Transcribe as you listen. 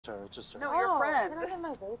Just no, your friend. Can I get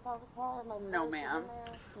my vape out of the car? No, ma'am.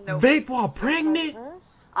 No. Vape while pregnant?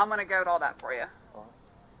 I'm gonna go to all that for you.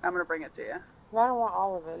 I'm gonna bring it to you. I don't want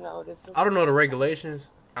all of it. No, this is. I don't know the regulations.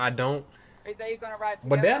 I don't. Are they gonna ride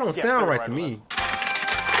together? But that don't sound right to me.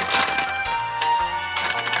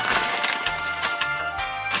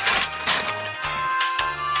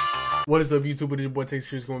 What is up, YouTube? It's your boy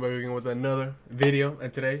TexasChris going back again with another video.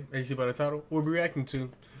 And today, as you see by the title, we'll be reacting to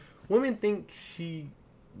women think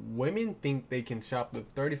they can shop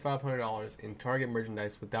with $3,500 in Target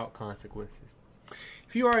merchandise without consequences.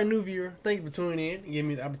 If you are a new viewer, thank you for tuning in and giving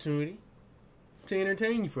me the opportunity to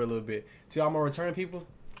entertain you for a little bit. To all my returning people,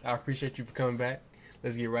 I appreciate you for coming back.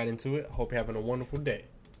 Let's get right into it. Hope you're having a wonderful day.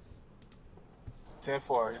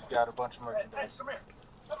 10-4. He's got a bunch of merchandise. Come here.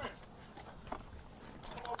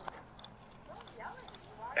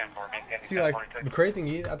 See, like, the crazy thing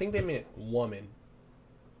is, I think they meant woman.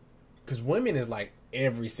 Because women is like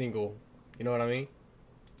every single, you know what I mean?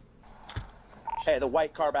 Hey, the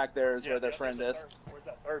white car back there is where their friend is. Where's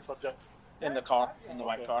that third subject? In the car, in the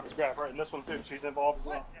white car. Let's grab her. And this one too. She's involved as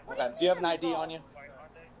well. Okay. Do you have an ID on you?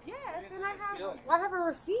 Yes, and I have a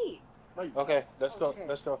receipt. Okay, let's go.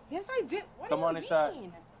 Let's go. Yes, I do. What Come do you on inside.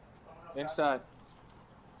 mean? Inside.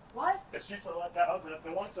 What? If she select that other,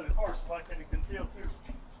 the ones in the car selected and concealed too.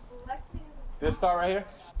 This car right here?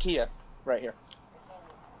 Kia, right here.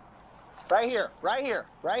 Right here, right here,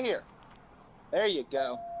 right here. There you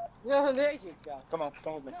go. Yeah, there you go. Come on,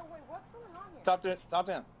 come with me. No, wait, what's going on here? Talk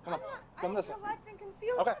to him. Come on, come this way. Select and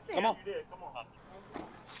conceal Okay, nothing. come on. You did. Come on.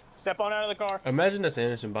 Step on out of the car. Imagine that's an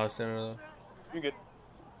innocent bystander, though. You're good.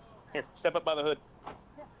 Here, step up by the hood.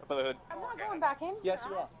 Up by the hood. I'm not going back in. Yes,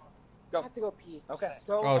 you are. I Go. have to go pee. Okay.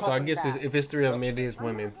 Oh, so I guess bad. if it's three of them, it is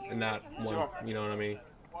women and not one. You know what I mean?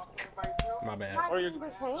 My bad. Or you're,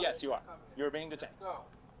 Detained? yes, you are. You're being detained.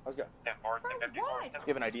 Let's go. For what? You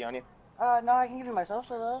have an ID on you? No, I can give you my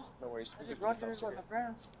social though. No worries. I just run through this with my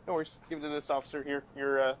friends. No worries. Give it to this officer here.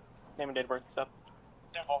 Your name and date of birth and stuff.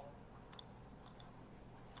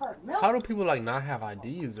 How do people like not have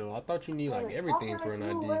IDs though? I thought you need like everything for an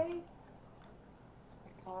ID.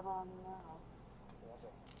 Hold on now.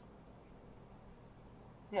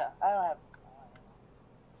 Yeah, I don't have.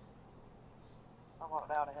 I want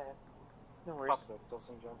it out ahead. No worries. Do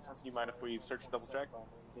you mind if we search and double check?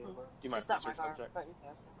 Do you mind It's if we not my search and car, double check? but you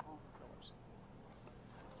can. No worries.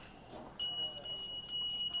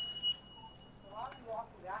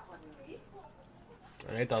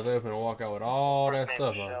 And they thought they were gonna walk out with all that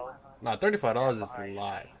stuff on. Nah, $35 is a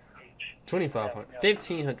lot. $2,500,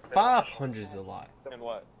 $1,500, $500 is a lot. And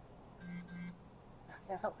what?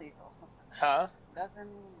 Nothing illegal. Huh? Nothing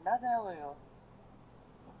illegal.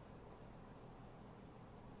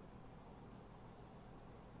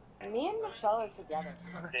 Me and Michelle are together.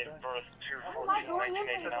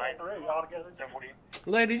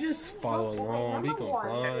 Lady, just follow along. Be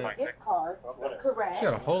compliant. Gift card. Correct. She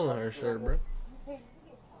got a hole in her shirt, bro.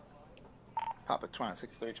 Papa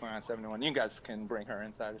 2963, 2971. You guys can bring her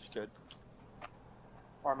inside if you could.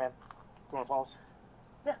 Alright, man. You want to follow us?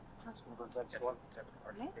 Yeah. Just gonna go inside this one.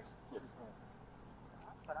 Me?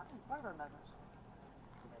 But I can part of that.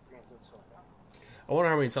 I wonder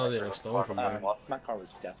how many times they done stole from her. My car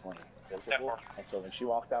was definitely visible. And so when she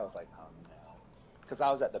walked out, I was like, oh no. Because I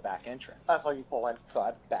was at the back entrance. That's how you pull in. So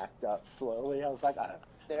I backed up slowly. I was like,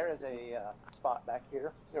 There is a spot back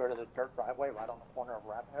here. There is a dirt driveway right on the corner of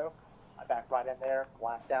Arapahoe. I backed right in there,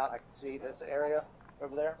 blacked out. I could see this area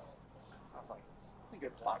over there. I was like, a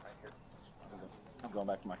good spot right here. I'm going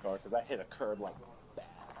back to my car because I hit a curb like that.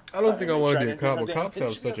 I don't think I want to be a cop, but cops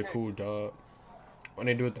have such a cool job. When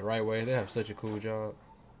they do it the right way, they have such a cool job.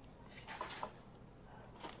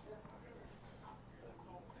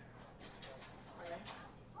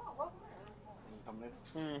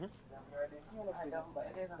 Mm-hmm.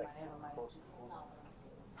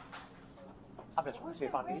 I just want to see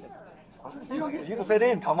if I need it. You can fit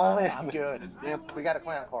in. Come on in. I'm good. Yeah, we got a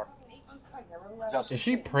clown car. Is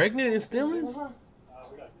she pregnant and stealing?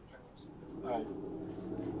 I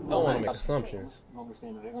don't want to make assumptions.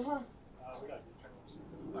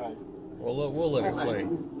 Well, we'll let her play.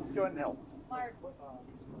 Go ahead and help. Mark.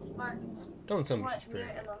 Don't tell me she's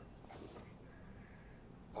pregnant.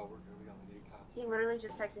 He literally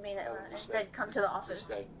just texted me and said, come to the office.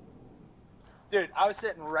 Dude, I was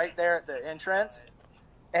sitting right there at the entrance,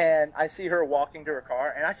 and I see her walking to her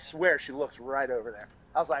car, and I swear she looks right over there.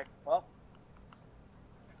 I was like, well,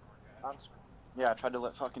 I'm screwed. Yeah, I tried to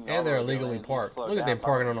let fucking. And they're illegally parked. Look at them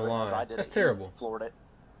parking on the line. That's terrible. Floored it.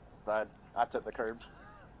 So I took the curb.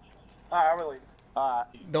 I really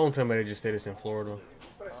Don't tell me they just say this in Florida.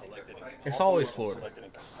 It's always Florida.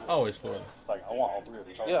 Always Florida. It's like, I want all three of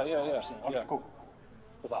them. Yeah. Okay, cool.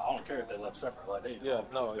 It's like, I don't care if they left separate. Like, they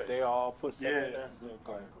If they all put separate in there,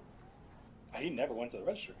 go ahead. He never went to the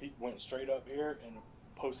register. He went straight up here and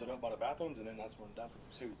posted up by the bathrooms, and then that's when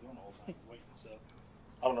he was doing the whole time, waiting. So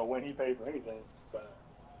I don't know when he paid for anything, but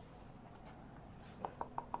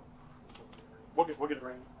we'll get it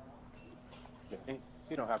right. Yeah,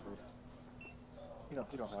 he don't have to. He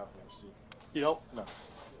don't have to receive. You know? No.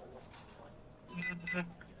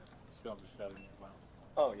 It's gonna be felony amount.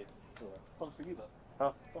 Oh yeah. Fun for you though.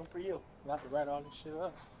 Huh? Fun for you. You have to write all this shit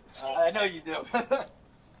up. I know you do.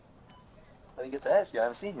 I didn't get to ask you. I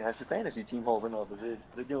haven't seen you. How's your fantasy team holding up? Is it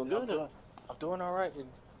doing good? I'm doing all right.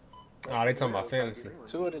 Oh, they talking about fantasy.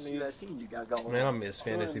 Two of the See that leagues. team you got going. Man, I miss Two of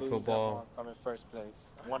the fantasy leagues football. I'm in first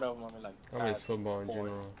place. One of them I'm in like. I miss tied football in fourth.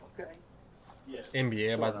 general. Okay. Yes.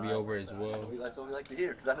 NBA about to be over as well. That's what we like to hear.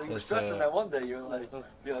 Because I know you were That's, stressing that one day. You were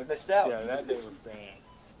like missed out. Yeah, that day was bad.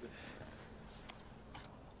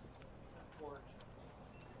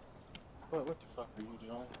 What the fuck are you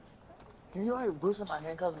doing? Can you like loosen my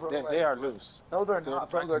handcuffs, bro? They are loose. No, they're not,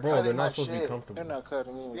 bro. They're Bro, cutting they're my not supposed to be shit. They're comfortable. not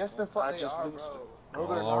cutting me. Yes, the I fuck they just are, loosed bro. it. No,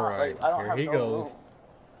 they're All not. right, Like, I don't here have he no goes. room.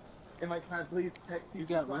 And like, can I please text You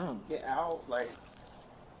got room. Get out, like.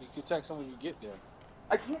 You can text them when you get there.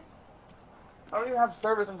 I can't. I don't even have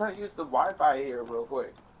service. I'm trying to use the Wi-Fi here real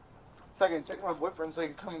quick. So I can text my boyfriend so he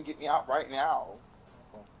can come and get me out right now.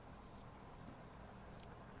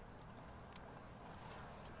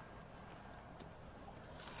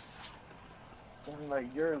 And like,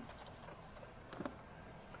 you're.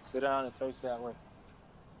 Sit down and face that way.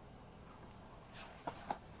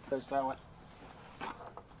 Face that way.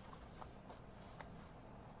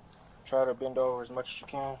 Try to bend over as much as you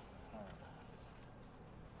can.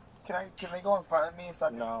 Can they go in front of me so I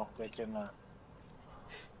can? No, they cannot.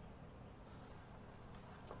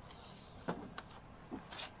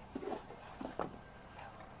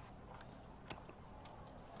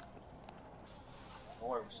 Don't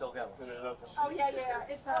worry, we still got one. Oh yeah.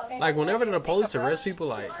 It's okay. Like, whenever the police arrest people,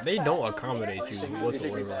 like, they don't accommodate you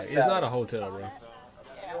whatsoever. Like, it's not a hotel, bro.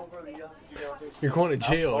 You're going to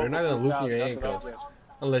jail. They're not going to loosen your handcuffs.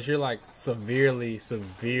 Unless you're, like, severely,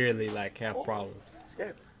 like, have problems.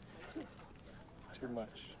 Scared. Too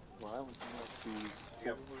much. Well, I was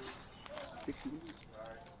going to 60 minutes.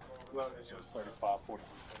 Well, it was 35, 40.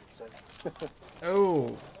 So.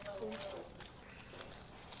 Oh.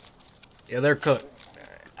 Yeah, they're cut.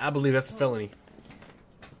 I believe that's a felony.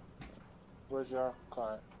 Where's your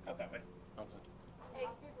card? Out that way. Okay.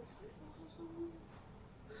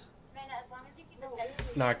 As long as you keep the steady.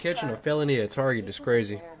 Nah, catching a felony at Target is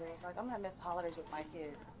crazy. Like, I'm gonna miss holidays with my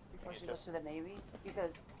kid before she goes to the Navy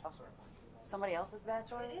because of somebody else's bad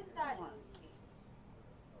choice. It is that Come on.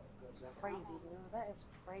 It's crazy, dude. That is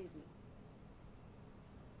crazy.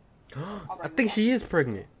 I think she is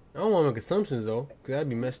pregnant. I don't want to make assumptions, though, because that'd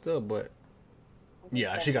be messed up, but...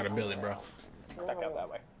 Yeah, she got a belly, bro. Back out that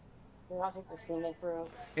way. I'll take the scenic route.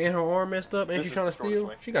 And her arm messed up, and This she's is trying to the shortest steal.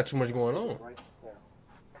 way. She got too much going on. Right? Yeah.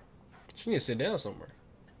 She needs to sit down somewhere.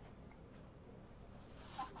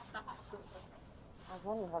 I was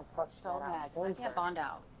wondering how the fuck she So got mad. out. I can't bond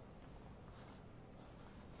out.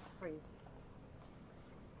 Free.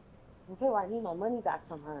 Okay, well, I need my money back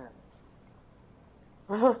from her.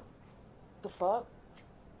 The fuck?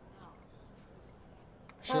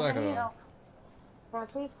 She like Can a...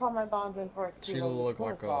 please call my bond in for us. She look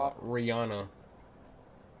like a Rihanna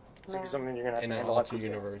It's gonna be something you're gonna have in to an handle alternate after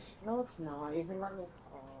universe. No, it's not. You can let me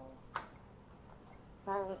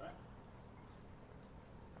call.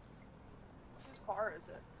 Whose car is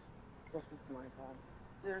it? This is my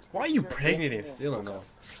card. Why are you pregnant and stealing, though?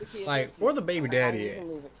 Like, where the baby daddy You at? can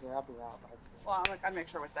leave it here. I'll be out. Well, I'd make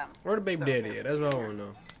sure with them. Where the baby daddy at? That's what I want to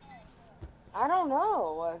know. I don't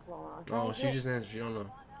know what's going on. Oh, she just answered. She don't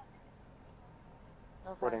know.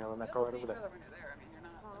 Waiting on the neck right over there. When you're there. I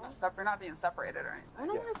mean, you're not being separated or anything. I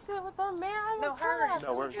don't want to sit with them, man. I'm No, a her. class.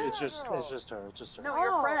 No, I'm a it's just girl. her. It's just her. No,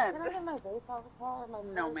 your friend. Can I get my vape out of the car? My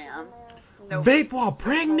No, purse ma'am. in No. Vape while there?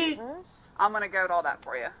 pregnant? My purse? I'm gonna go to all that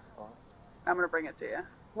for you. I'm gonna bring it to you.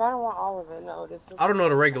 No, I don't want all of it. No, this is. I don't know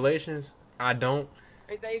the regulations. I don't.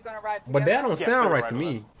 Are they gonna ride together? But that don't Yeah, sound put it right right to with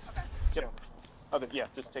me. us. Yep. Other, yeah,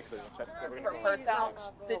 just take the check. Her purse out.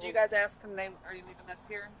 Did you guys ask him? Are you leaving this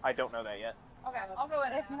here? I don't know that yet. Okay, I'll go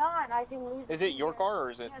in. If not, I can leave. Is it your car or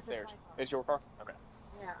is it Yes, it's theirs? my car. It's your car? Okay.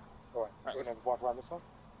 Yeah. All right, we're gonna walk around this one.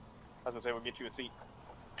 I was gonna say we'll get you a seat.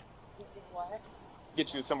 What?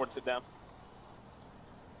 Get you somewhere to sit down.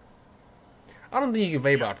 I don't think you can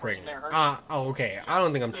vape while pregnant. Oh, okay. I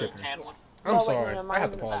don't think I'm tripping. I'm No, wait, sorry. no, no, I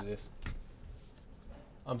have to mine's in the pause back. this.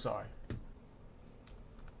 I'm sorry.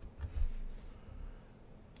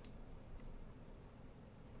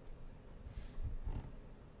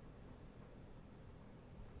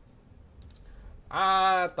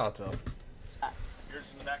 I thought so.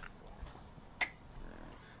 Yours in the back.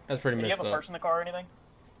 That's pretty Do you messed have a up. purse in the car or anything?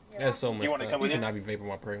 That's so messed wanna up. come You with should you? not be vaping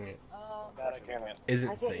while pregnant. God, I can't. Is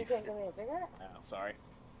I it can't, you safe? can't give me a cigarette? No, sorry.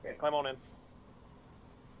 Okay, climb on in.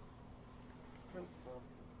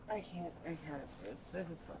 I can't. This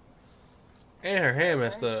is fun. And her hand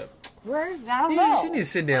messed up. Where's that? She needs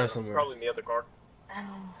to sit down somewhere. Probably in the other car.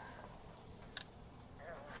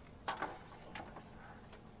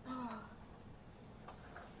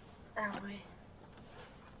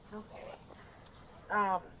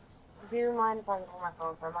 Okay. Do you mind if I can call my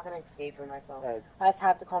phone? I'm not gonna escape with my phone. I just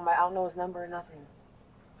have to call my. I don't know his number or nothing.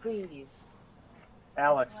 Please.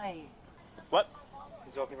 Alex. Wait. What?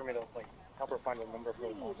 Is it okay for me to like help her find a number for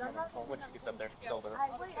the phone? Once she gets up there, tell her. I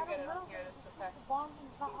don't know. The bomb's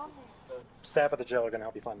not on there. Staff at the jail are gonna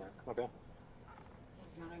help you find that. Okay.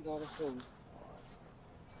 He's gonna go to sleep.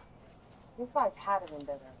 This guy's had it in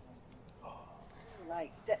better.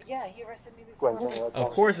 Like, yeah, he arrested me before.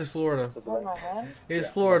 Of course, it's Florida. Oh my God. It's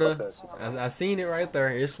Florida. I seen it right there.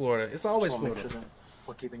 It's Florida. It's always Just wanna Florida. make sure that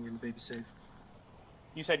we're keeping you and the baby safe.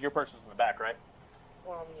 You said your purse was in the back, right?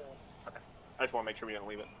 Yeah. Okay. I just want to make sure we don't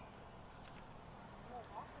leave it.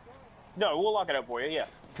 No, we'll lock it up for you. Yeah.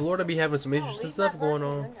 Florida be having some interesting stuff going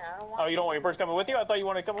on. Oh, you don't want your purse coming with you? I thought you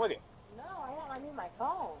wanted to come with you. No, I need my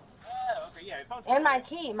phone. Oh, okay. Yeah, your phone's And my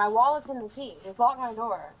key. My wallet's in the key. Just lock my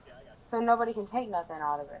door. So nobody can take nothing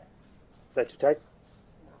out of it. Is that too tight?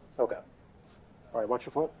 Okay. All right, watch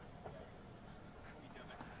your foot.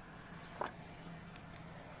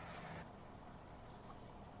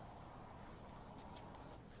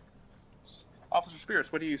 Officer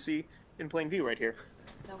Spears, what do you see in plain view right here?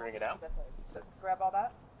 Bring it out. Grab all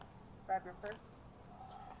that. Grab your purse.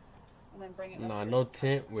 And then bring it Nah, up. no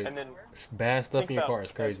tent with And then bad stuff think in your about car.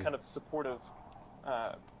 It's as crazy. kind of supportive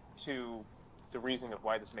to the reasoning of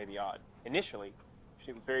why this may be odd. Initially,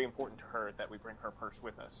 it was very important to her that we bring her purse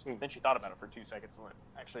with us. Then she thought about it for 2 seconds and went,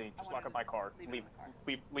 actually, just lock up my car. Leave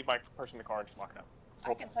my purse in the car and just lock it up.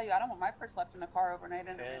 I can tell you, I don't want my purse left in a car overnight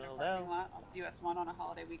in a Hell parking no. lot on US 1 on a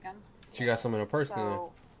holiday weekend. She got some in her purse then.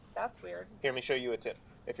 So, that's weird. Here, let me show you a tip.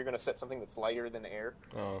 If you're going to set something that's lighter than air,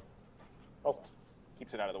 Oh.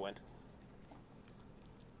 keeps it out of the wind.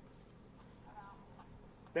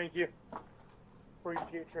 Thank you.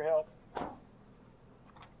 Appreciate your help.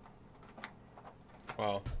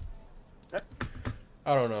 Wow. Yep.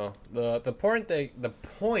 I don't know. The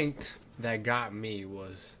point that got me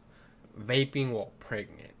was vaping while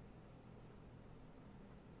pregnant.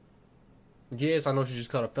 Yes, I know she just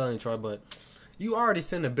caught a felony charge, but you already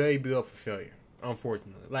sent a baby up for failure.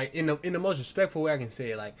 Unfortunately, like in the most respectful way I can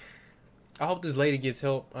say it. Like, I hope this lady gets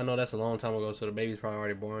help. I know that's a long time ago, so the baby's probably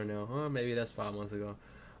already born now. Maybe that's 5 months ago.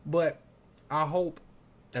 But I hope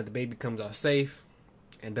that the baby comes out safe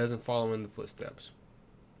and doesn't follow in the footsteps.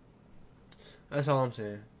 That's all I'm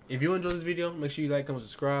saying. If you enjoyed this video, make sure you like, comment,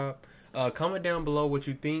 subscribe. Comment down below what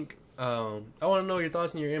you think. I want to know your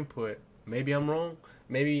thoughts and your input. Maybe I'm wrong.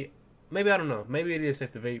 Maybe I don't know. Maybe it is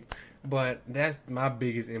safe to vape. But that's my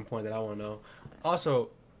biggest endpoint that I want to know. Also,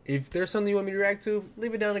 if there's something you want me to react to,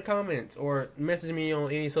 leave it down in the comments or message me on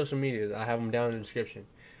any social medias. I have them down in the description.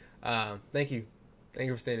 Thank you. Thank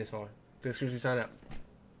you for staying this far. TexasChris, we sign out.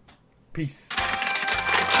 Peace.